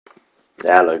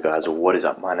Hello guys, what is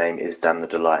up? My name is Dan the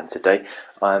Delight, and today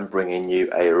I'm bringing you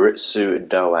a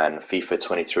Doan FIFA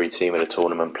 23 Team of the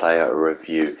Tournament player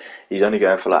review. He's only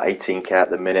going for like 18k at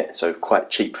the minute, so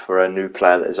quite cheap for a new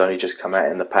player that has only just come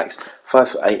out in the packs.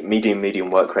 5'8",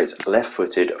 medium work rates,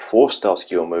 left-footed, 4-star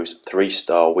skill moves,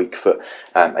 3-star weak foot,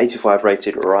 85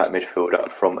 rated right midfielder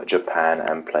from Japan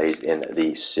and plays in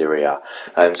the Serie A.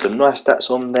 Some nice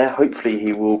stats on there. Hopefully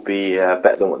he will be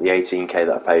better than what the 18k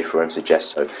that I paid for him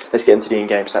suggests. So let's get into the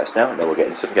in-game stats now, and then we'll get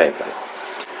into some gameplay.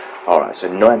 Alright,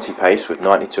 so 90 pace with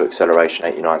 92 acceleration,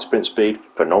 89 sprint speed,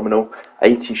 phenomenal.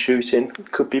 80 shooting,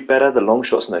 could be better. The long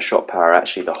shots and the shot power are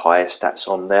actually the highest stats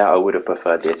on there. I would have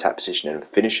preferred the attack position and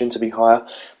finishing to be higher,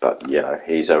 but you know,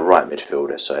 he's a right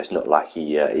midfielder, so it's not like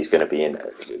he's going to be in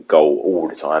goal all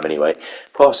the time anyway.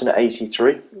 Passing at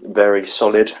 83, very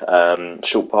solid.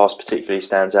 Short pass particularly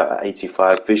stands out at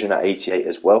 85, vision at 88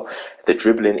 as well. The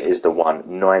dribbling is the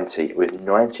 190 with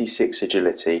 96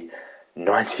 agility,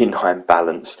 99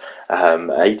 balance,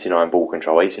 89 ball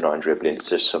control, 89 dribbling. It's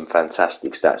just some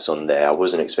fantastic stats on there. I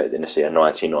wasn't expecting to see a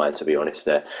 99, to be honest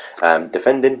there.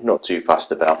 Defending, not too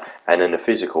fussed about. And then the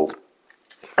physical,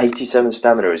 87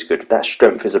 stamina is good. That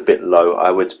strength is a bit low.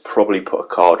 I would probably put a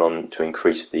card on to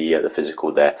increase the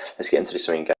physical there. Let's get into this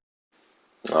one game.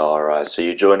 Alright, so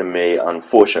you're joining me,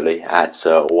 unfortunately, at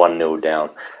 1-0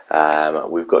 down.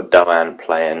 We've got Doan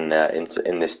playing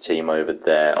in this team over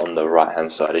there on the right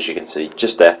hand side, as you can see,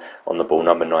 just there on the ball,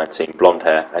 number 19, blonde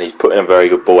hair, and he's putting a very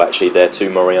good ball actually there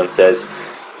to Morientes.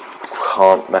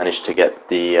 Can't manage to get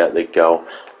the goal.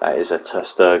 That is a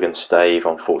Sturgeon stave.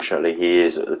 Unfortunately, he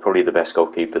is probably the best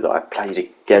goalkeeper that I've played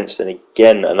against, and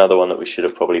again another one that we should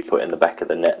have probably put in the back of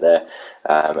the net there.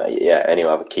 Yeah, any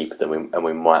other keeper than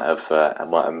we might have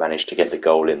managed to get the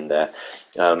goal in there.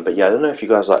 But yeah, I don't know if you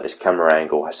guys like this camera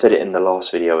angle. I said it in the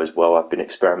last video as well. I've been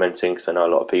experimenting because I know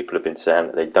a lot of people have been saying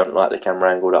that they don't like the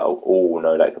camera angle. That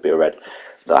no, that could be a red.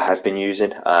 That I have been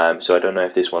using, so I don't know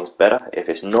if this one's better. If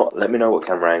it's not, let me know what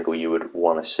camera angle you would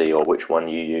want to see or which one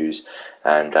you use,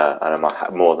 and I'm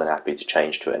more than happy to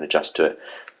change to it and adjust to it.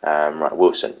 Right,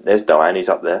 Wilson, there's Doan, he's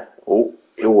up there. Oh,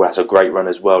 that's a great run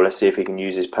as well. Let's see if he can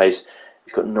use his pace.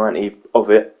 He's got 90 of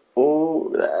it.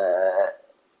 Oh,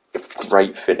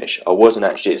 great finish. I wasn't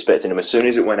actually expecting him. As soon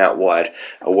as it went out wide,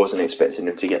 I wasn't expecting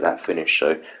him to get that finish.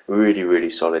 So really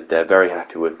solid there. Very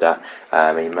happy with that.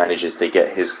 He manages to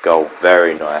get his goal.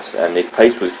 Very nice, and his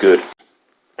pace was good.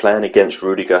 Playing against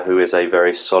Rudiger, who is a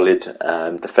very solid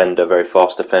defender, very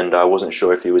fast defender. I wasn't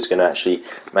sure if he was going to actually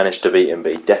manage to beat him,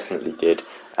 but he definitely did.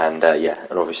 And yeah,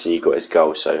 and obviously he got his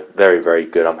goal, so very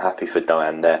good. I'm happy for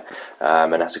Doan there,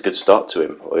 and that's a good start to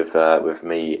him with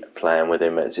me playing with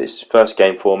him. It's his first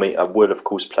game for me. I would of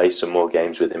course play some more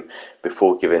games with him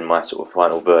before giving my sort of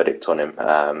final verdict on him.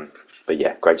 But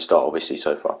yeah, great start obviously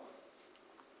so far.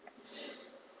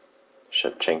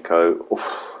 Shevchenko,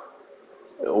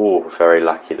 oh, very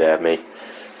lucky there, me.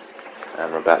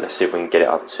 And we're back. Let's see if we can get it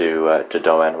up to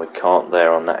Doan. We can't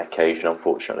there on that occasion,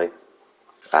 unfortunately.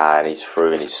 And he's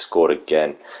through and he's scored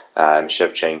again.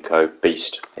 Shevchenko,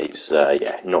 beast. He's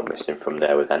yeah, not missing from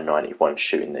there with that 91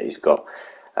 shooting that he's got.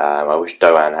 I wish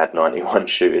Doan had 91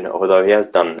 shooting, although he has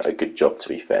done a good job, to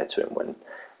be fair to him,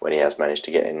 when he has managed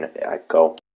to get in a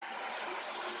goal.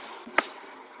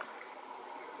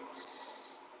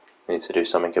 Need to do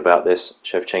something about this.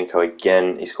 Shevchenko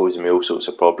again, he's causing me all sorts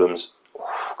of problems.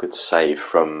 Ooh, good save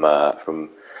from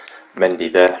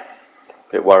Mendy there.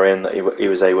 Bit worrying that he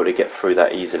was able to get through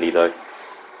that easily though.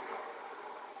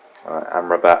 Alright,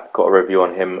 Amrabat, got a review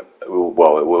on him.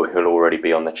 Well, he'll already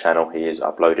be on the channel. He is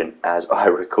uploading as I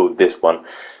record this one.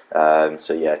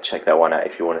 So yeah, check that one out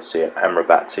if you want to see an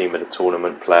Amrabat team of the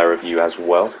tournament player review as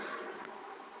well.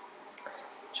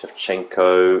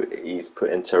 Shevchenko, he's put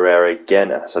into Herrera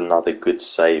again, and that's another good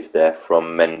save there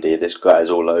from Mendy. This guy is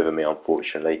all over me,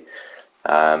 unfortunately.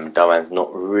 Doan's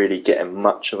not really getting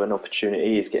much of an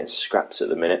opportunity. He's getting scraps at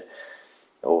the minute.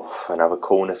 Oh, another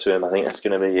corner to him. I think that's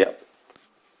going to be it.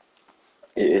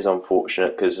 It is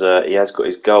unfortunate because he has got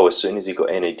his goal. As soon as he got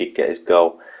in, he did get his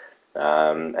goal,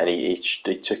 and he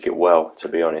took it well, to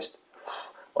be honest.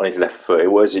 On his left foot,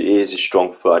 it is a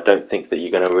strong foot. I don't think that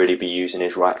you're going to really be using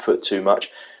his right foot too much.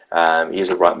 He is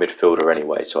a right midfielder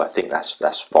anyway, so I think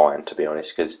that's fine, to be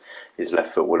honest, because his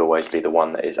left foot will always be the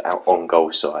one that is out on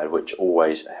goal side, which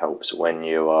always helps when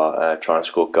you are trying to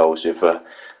score goals with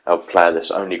a player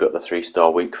that's only got the 3-star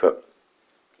weak foot.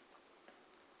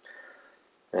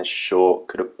 And short,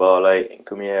 Koulibaly,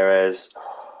 Gumieres,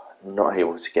 not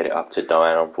able to get it up to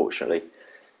Doan, unfortunately.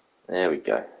 There we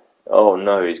go. Oh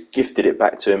no, he's gifted it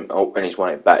back to him. Oh, and he's won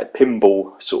it back.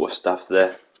 Pinball sort of stuff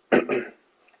there.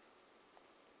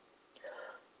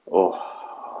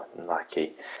 Oh,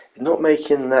 unlucky. He's not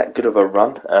making that good of a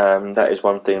run. That is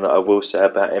one thing that I will say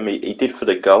about him. He did for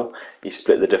the goal. He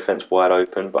split the defence wide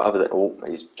open, but other than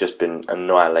he's just been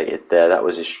annihilated there. That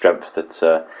was his strength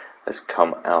that has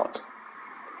come out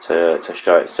to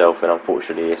show itself, and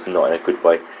unfortunately it's not in a good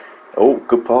way. Oh,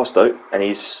 good pass though, and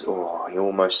he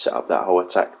almost set up that whole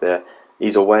attack there.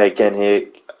 He's away again here.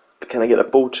 Can I get the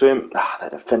ball to him?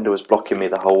 That defender was blocking me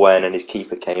the whole way, and then his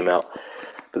keeper came out.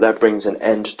 But that brings an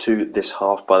end to this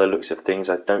half by the looks of things.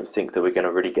 I don't think that we're going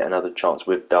to really get another chance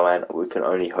with Doan. We can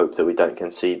only hope that we don't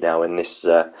concede now in this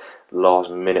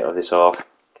last minute of this half.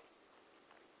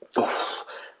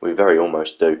 We very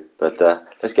almost do, but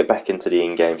let's get back into the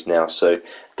in-games now. So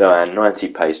Doan, 90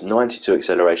 pace, 92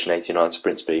 acceleration, 89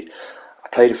 sprint speed. I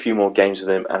played a few more games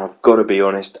with him, and I've got to be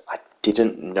honest, I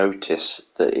didn't notice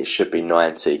that it should be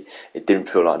 90. It didn't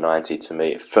feel like 90 to me.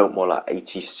 It felt more like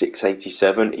 86,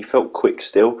 87. He felt quick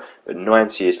still, but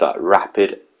 90 is like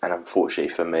rapid, and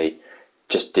unfortunately for me,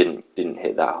 just didn't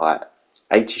hit that height.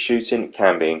 80 shooting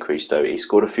can be increased though. He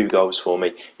scored a few goals for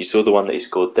me. You saw the one that he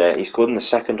scored there. He scored in the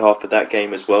second half of that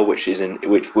game as well, which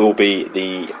will be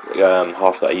the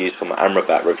half that I used for my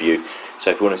Amrabat review.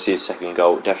 So if you want to see his second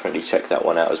goal, definitely check that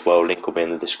one out as well. Link will be in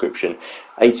the description.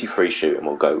 83 shooting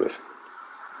we'll go with.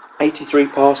 83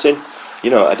 passing.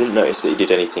 You know, I didn't notice that he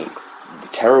did anything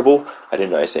terrible. I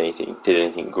didn't notice did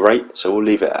anything great, so we'll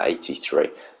leave it at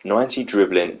 83. 90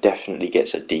 dribbling definitely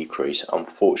gets a decrease,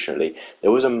 unfortunately.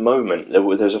 There was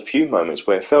a few moments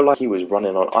where it felt like he was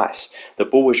running on ice. The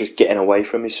ball was just getting away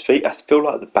from his feet. I feel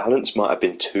like the balance might have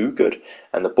been too good,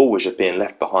 and the ball was just being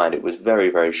left behind. It was very,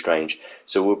 very strange.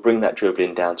 So we'll bring that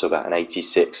dribbling down to about an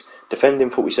 86.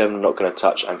 Defending 47, not going to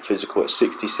touch, and physical at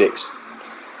 66.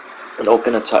 Not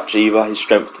going to touch either. His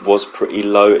strength was pretty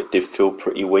low. It did feel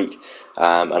pretty weak,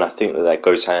 and I think that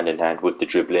goes hand in hand with the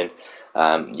dribbling.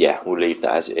 Yeah, we'll leave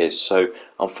that as it is. So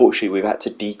unfortunately, we've had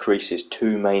to decrease his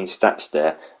two main stats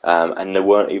there, and they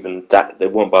weren't even that. They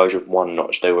weren't by just one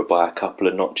notch. They were by a couple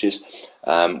of notches.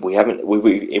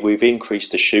 We've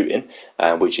increased the shooting,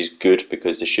 which is good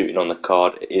because the shooting on the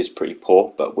card is pretty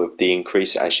poor. But with the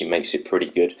increase, it actually makes it pretty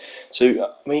good. So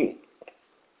I mean,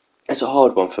 it's a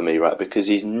hard one for me, right, because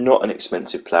he's not an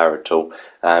expensive player at all.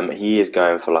 He is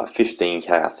going for like 15k,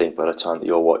 I think, by the time that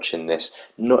you're watching this.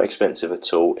 Not expensive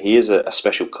at all. He is a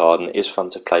special card, and it is fun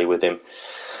to play with him.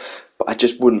 But I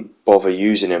just wouldn't bother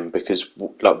using him because,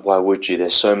 like, why would you?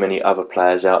 There's so many other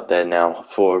players out there now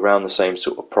for around the same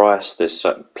sort of price. There's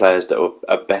players that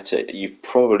are better. You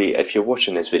probably, if you're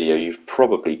watching this video, you've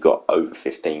probably got over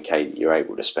 15k that you're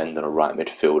able to spend on a right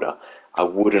midfielder. I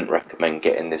wouldn't recommend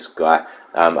getting this guy.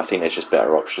 I think there's just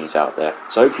better options out there.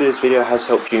 So hopefully this video has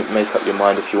helped you make up your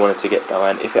mind if you wanted to get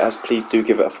Doan. If it has, please do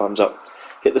give it a thumbs up.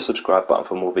 Hit the subscribe button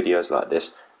for more videos like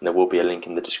this. And there will be a link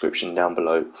in the description down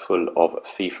below full of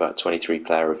FIFA 23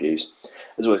 player reviews.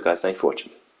 As always guys, thanks for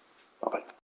watching. Bye bye.